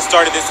cousin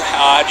started this.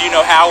 Do you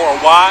know how or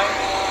why?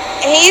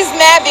 He's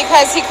mad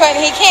because he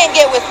can't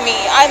get with me.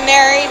 I'm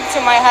married to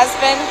my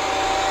husband.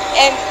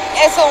 And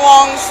it's a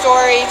long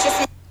story.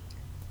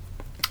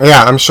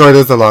 Yeah, I'm sure it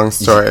is a long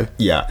story.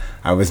 Yeah,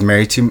 I'm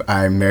married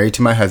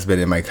to my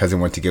husband, and my cousin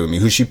went to get with me,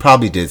 who she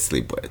probably did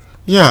sleep with.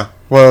 Yeah,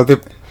 well,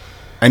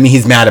 I mean,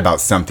 he's mad about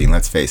something.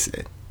 Let's face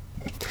it.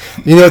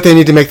 You know what they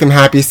need to make them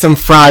happy? Some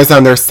fries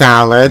on their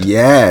salad.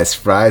 Yes,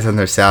 fries on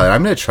their salad.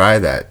 I'm gonna try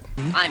that.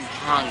 I'm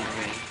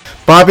hungry.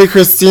 Bobby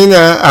Christina,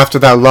 after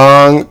that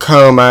long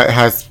coma,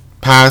 has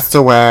passed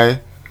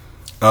away.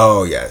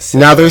 Oh yes.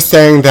 Now they're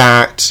saying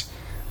that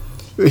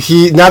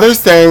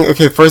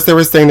okay, first they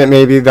were saying that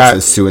maybe that... So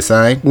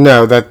suicide?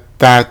 No,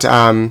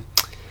 that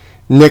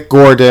Nick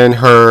Gordon,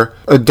 her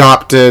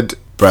adopted...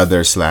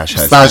 brother slash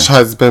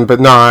husband, but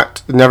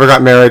never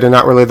got married and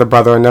not really the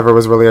brother and never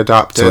was really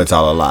adopted. So it's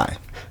all a lie.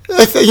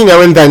 It's,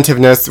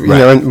 inventiveness,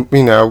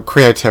 Right.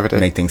 creativity.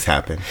 Make things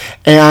happen.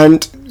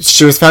 And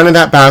she was found in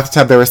that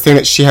bathtub. They were saying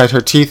that she had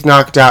her teeth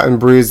knocked out and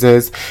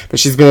bruises,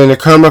 but she's been in a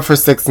coma for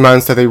 6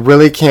 months, so they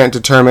really can't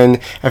determine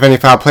if any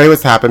foul play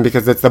was happened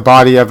because it's the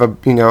body of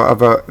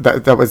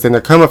that was in a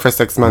coma for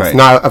 6 months, Right.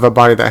 not of a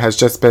body that has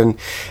just been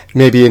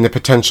maybe in a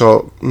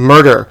potential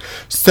murder.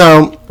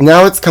 So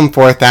now it's come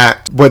forth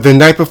that the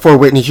night before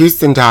Whitney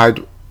Houston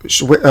died,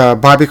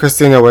 Bobby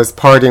Christina was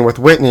partying with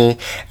Whitney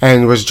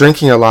and was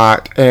drinking a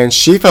lot, and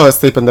she fell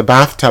asleep in the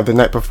bathtub the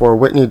night before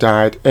Whitney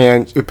died,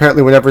 and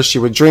apparently whenever she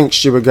would drink,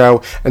 she would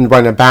go and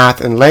run a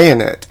bath and lay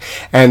in it,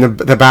 and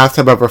the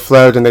bathtub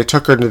overflowed, and they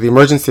took her to the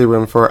emergency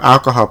room for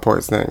alcohol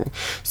poisoning.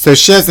 So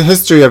she has a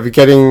history of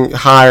getting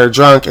high or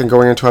drunk and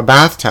going into a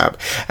bathtub,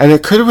 and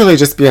it could really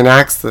just be an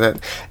accident.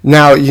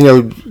 Now,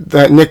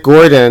 that Nick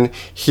Gordon,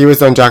 he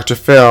was on Dr.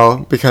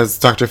 Phil, because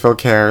Dr. Phil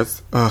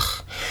cares,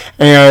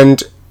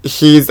 and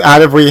he's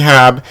out of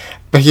rehab,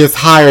 but he has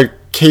hired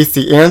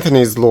Casey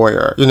Anthony's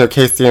lawyer.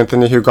 Casey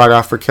Anthony, who got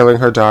off for killing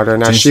her daughter.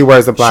 Now she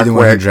wears a black wig. She the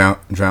one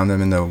who drowned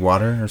them in the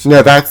water or something?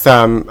 No, that's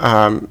some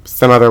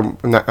other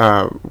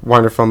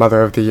wonderful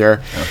Mother of the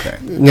Year. Okay.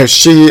 No,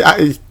 she...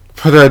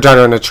 put her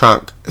daughter in a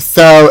trunk.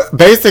 So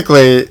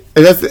basically,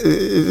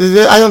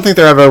 I don't think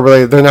they're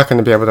not going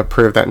to be able to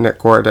prove that Nick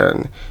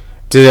Gordon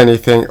did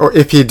anything, or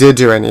if he did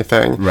do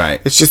anything.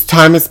 Right. It's just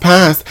time has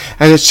passed,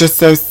 and it's just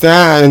so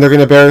sad, and they're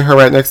going to bury her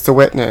right next to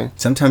Whitney.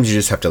 Sometimes you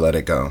just have to let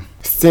it go.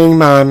 Sing,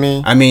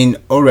 Mommy. I mean,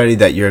 already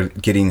that you're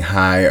getting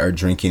high or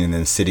drinking and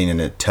then sitting in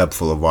a tub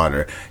full of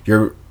water,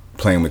 you're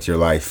playing with your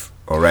life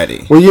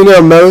already.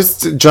 Well,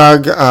 most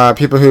drug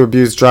people who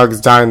abuse drugs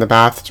die in the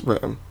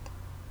bathroom.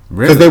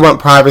 Really? Because they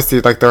want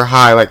privacy, like they're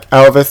high. Like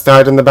Elvis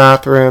died in the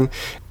bathroom.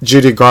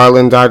 Judy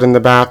Garland died in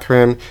the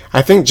bathroom.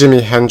 I think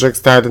Jimi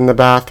Hendrix died in the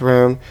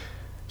bathroom.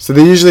 So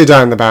they usually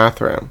die in the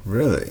bathroom.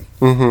 Really?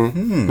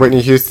 Mm-hmm.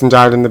 Whitney Houston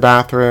died in the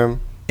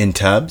bathroom. In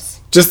tubs?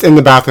 Just in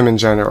the bathroom in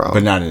general.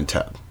 But not in a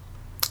tub?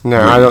 No,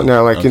 Really? I don't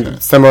know. Like Okay.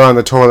 somewhere on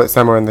the toilet,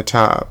 somewhere in the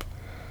tub.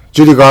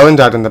 Judy Garland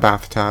died in the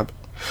bathtub.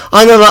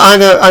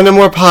 On a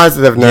more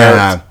positive note,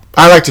 Yeah.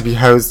 I like to be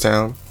hosed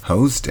down.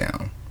 Hosed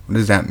down? What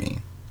does that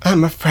mean?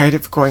 I'm afraid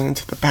of going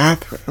into the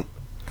bathroom.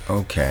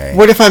 Okay.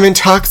 What if I'm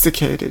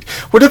intoxicated?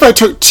 What if I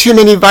took too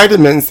many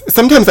vitamins?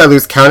 Sometimes I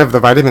lose count of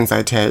the vitamins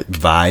I take.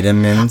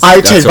 Vitamins?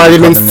 I That's take what we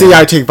vitamin call them C, now.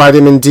 I take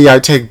vitamin D, I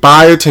take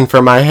biotin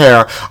for my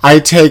hair, I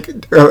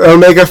take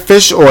omega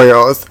fish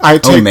oils, I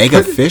take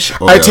Omega fish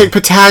oil? I take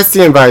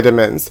potassium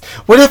vitamins.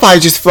 What if I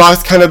just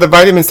lost count of the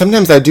vitamins?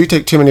 Sometimes I do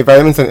take too many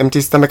vitamins on an empty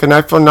stomach and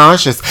I feel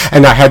nauseous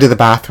and I head to the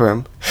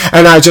bathroom.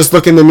 And I just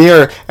look in the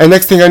mirror and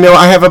next thing I know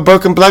I have a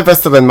broken blood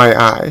vessel in my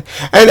eye.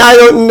 And I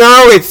don't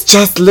know, it's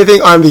just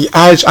living on the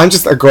edge. I'm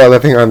just a girl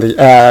living on the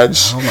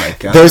edge. Oh my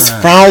God. Those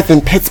fries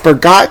in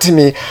Pittsburgh got to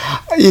me.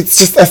 It's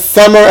just a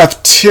summer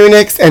of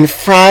tunics and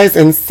fries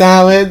and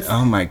salads.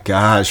 Oh my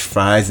gosh,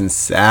 fries and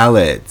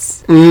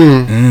salads.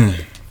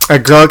 A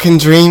girl can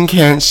dream,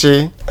 can't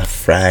she?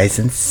 Fries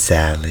and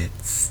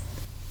salads.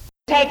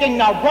 Taking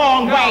the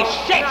wrong way,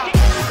 shit.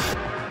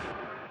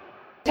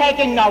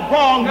 Taking the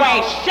wrong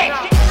way, shit.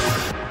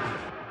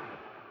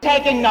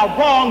 Taking the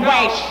wrong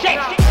way, shit.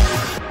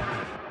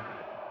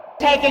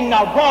 Taking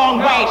the wrong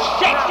way,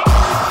 shit.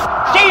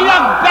 She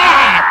look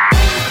bad.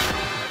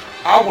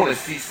 I want to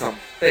see some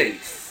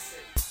face.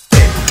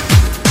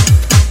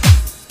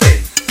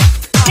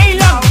 She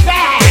look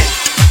bad.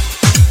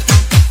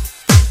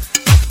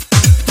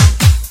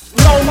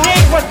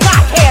 Monique was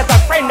not here as a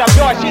friend of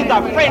yours. She's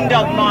a friend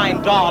of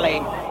mine,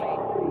 darling.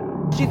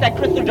 She said,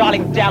 Crystal,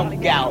 darling, don't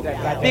go,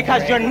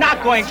 because you're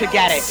not going to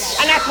get it.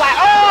 And that's why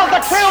all the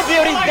true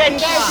beauties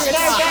didn't come.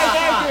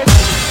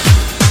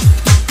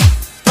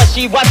 But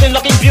she wasn't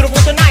looking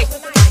beautiful tonight.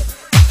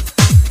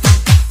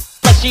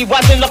 But she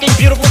wasn't looking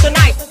beautiful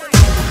tonight.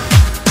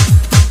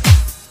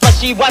 But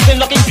she wasn't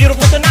looking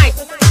beautiful tonight.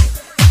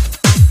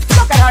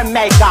 Look at her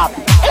makeup.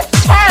 It's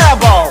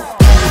terrible.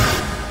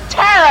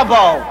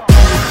 Terrible.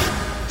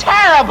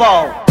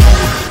 Terrible.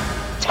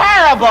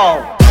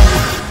 Terrible.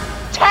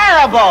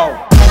 Terrible.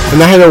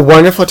 And I had a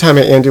wonderful time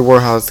at Andy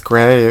Warhol's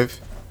grave.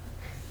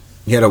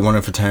 You had a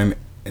wonderful time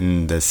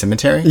in the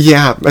cemetery?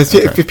 Yeah.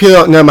 If people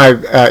don't know, my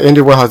Andy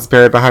Warhol is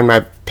buried behind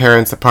my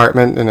parents'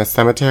 apartment in a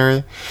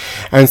cemetery.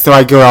 And so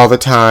I go all the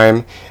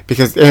time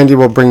because Andy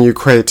will bring you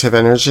creative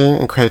energy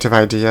and creative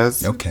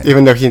ideas. Okay.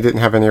 Even though he didn't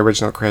have any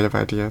original creative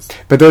ideas.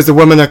 But there's a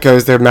woman that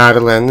goes there,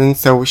 Madeline, and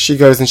so she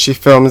goes and she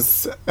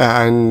films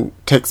and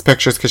takes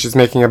pictures because she's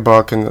making a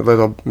book and a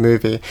little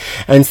movie.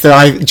 And so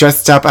I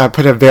dressed up, I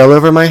put a veil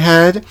over my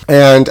head,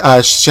 and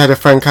she had a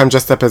friend come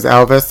dressed up as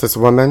Elvis, this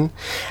woman.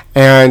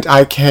 And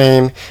I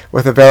came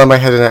with a veil on my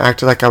head and I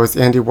acted like I was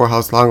Andy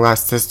Warhol's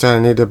long-lost sister and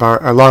I needed to borrow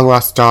a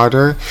long-lost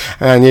daughter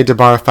and I needed to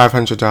borrow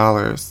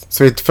 $500.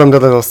 So we filmed a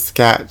little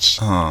sketch.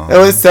 Aww. It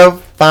was so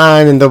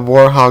fun in the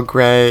Warhol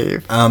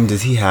grave.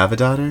 Does he have a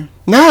daughter?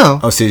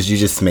 No. Oh, so you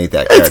just made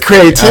that It's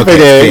character.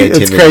 creativity. Okay,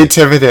 It's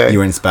creativity. You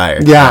were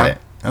inspired. Yeah. Got it.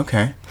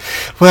 Okay.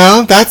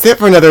 Well, that's it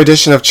for another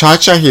edition of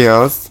Cha-Cha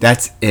Heels.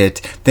 That's it.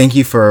 Thank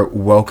you for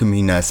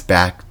welcoming us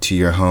back to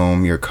your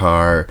home, your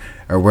car,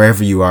 or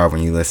wherever you are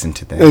when you listen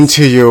to this.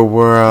 Into your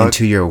world.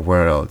 Into your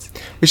world.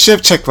 We should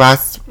have checked I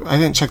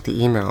didn't check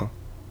the email.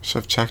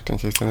 Should have checked in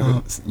case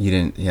anything. You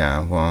didn't, yeah,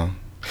 well.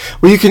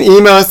 Well, you can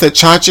email us at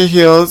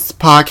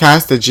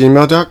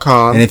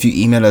chachaheelspodcast@gmail.com. And if you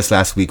emailed us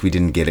last week, we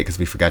didn't get it because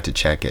we forgot to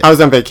check it. I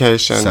was on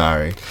vacation.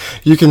 Sorry.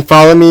 You can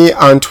follow me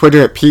on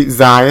Twitter at Pete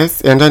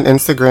Zayas and on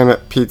Instagram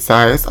at Pete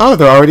Zayas. Oh,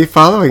 they're already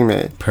following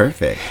me.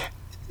 Perfect.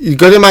 You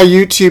go to my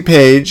YouTube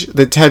page,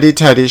 The Teddy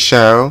Teddy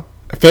Show.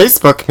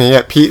 Facebook me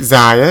at Pete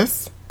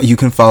Zayas. You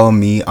can follow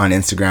me on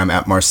Instagram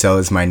at Marcel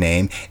is my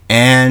name,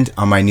 and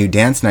on my new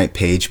dance night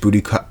page,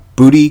 Booty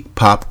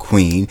Pop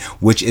Queen,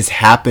 which is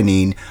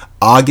happening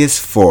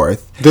August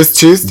 4th. This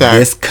Tuesday.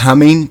 This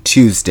coming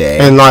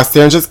Tuesday. In Los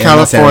Angeles,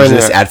 California. Los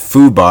Angeles at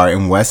Food Bar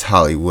in West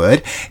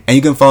Hollywood. And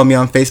you can follow me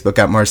on Facebook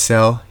at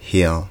Marcel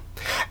Hill.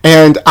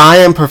 And I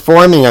am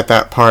performing at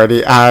that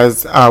party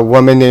as a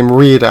woman named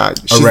Rita.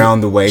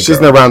 Around the Way Girl. She's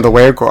an Around the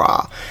Way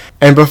Girl.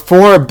 And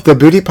before the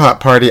Booty Pop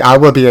party, I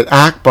will be at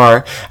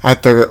Akbar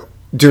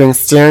doing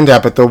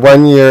stand-up at the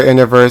 1-year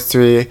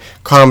anniversary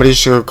comedy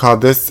show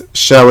called This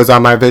Show Is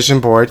on My Vision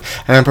Board.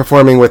 And I'm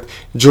performing with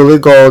Julie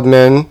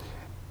Goldman,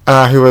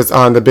 who was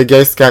on the Big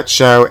Gay Sketch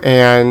Show,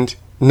 and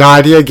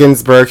Nadia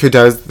Ginsburg, who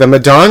does the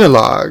Madonna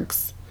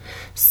logs.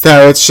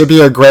 So it should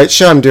be a great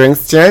show. I'm doing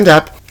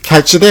stand-up.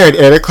 Catch you there at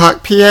 8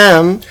 o'clock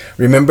p.m.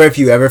 Remember, if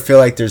you ever feel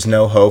like there's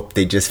no hope,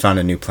 they just found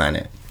a new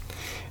planet.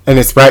 And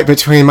it's right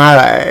between my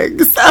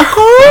legs.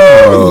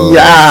 Oh,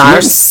 yeah,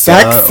 I'm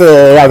sexy.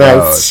 And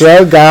I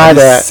sure got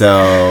it.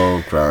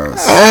 So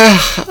gross.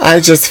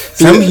 I just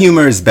feel... Some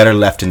humor is better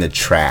left in the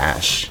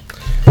trash.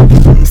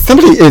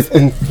 Somebody is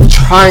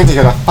trying to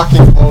get a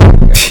fucking hold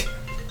of me.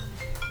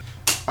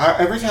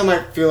 Every time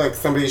I feel like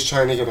somebody's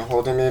trying to get a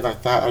hold of me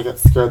like that, I get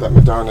scared that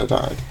Madonna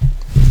died.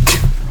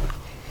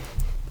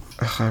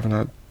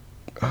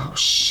 Oh,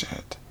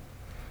 shit.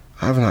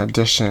 I have an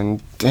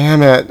audition.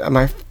 Damn it.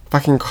 My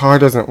fucking car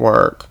doesn't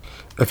work.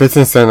 If it's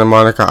in Santa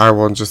Monica, I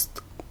will just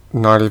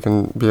not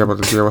even be able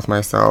to deal with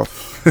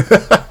myself.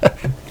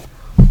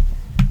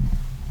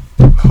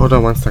 Hold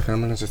on one second.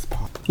 I'm gonna just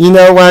pop. You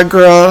know what,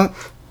 girl?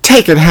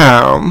 Take it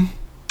home.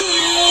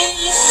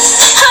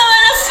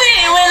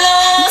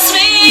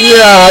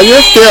 Yeah,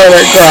 you're feeling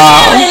it,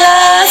 girl.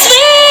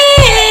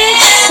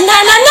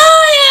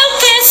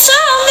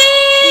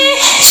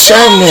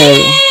 Show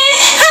me.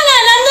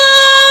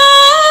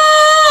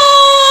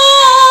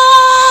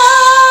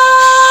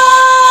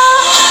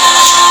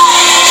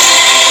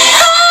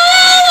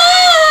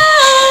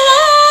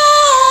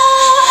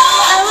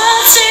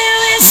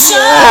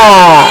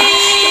 Yeah.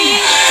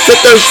 Get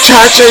those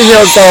cha-cha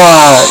heels on.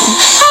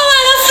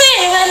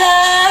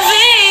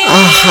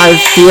 Oh, I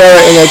feel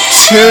it in a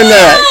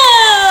tunic.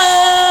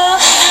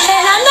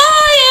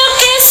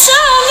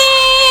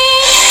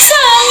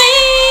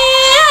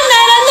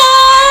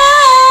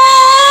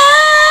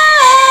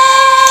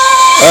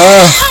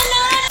 Ugh.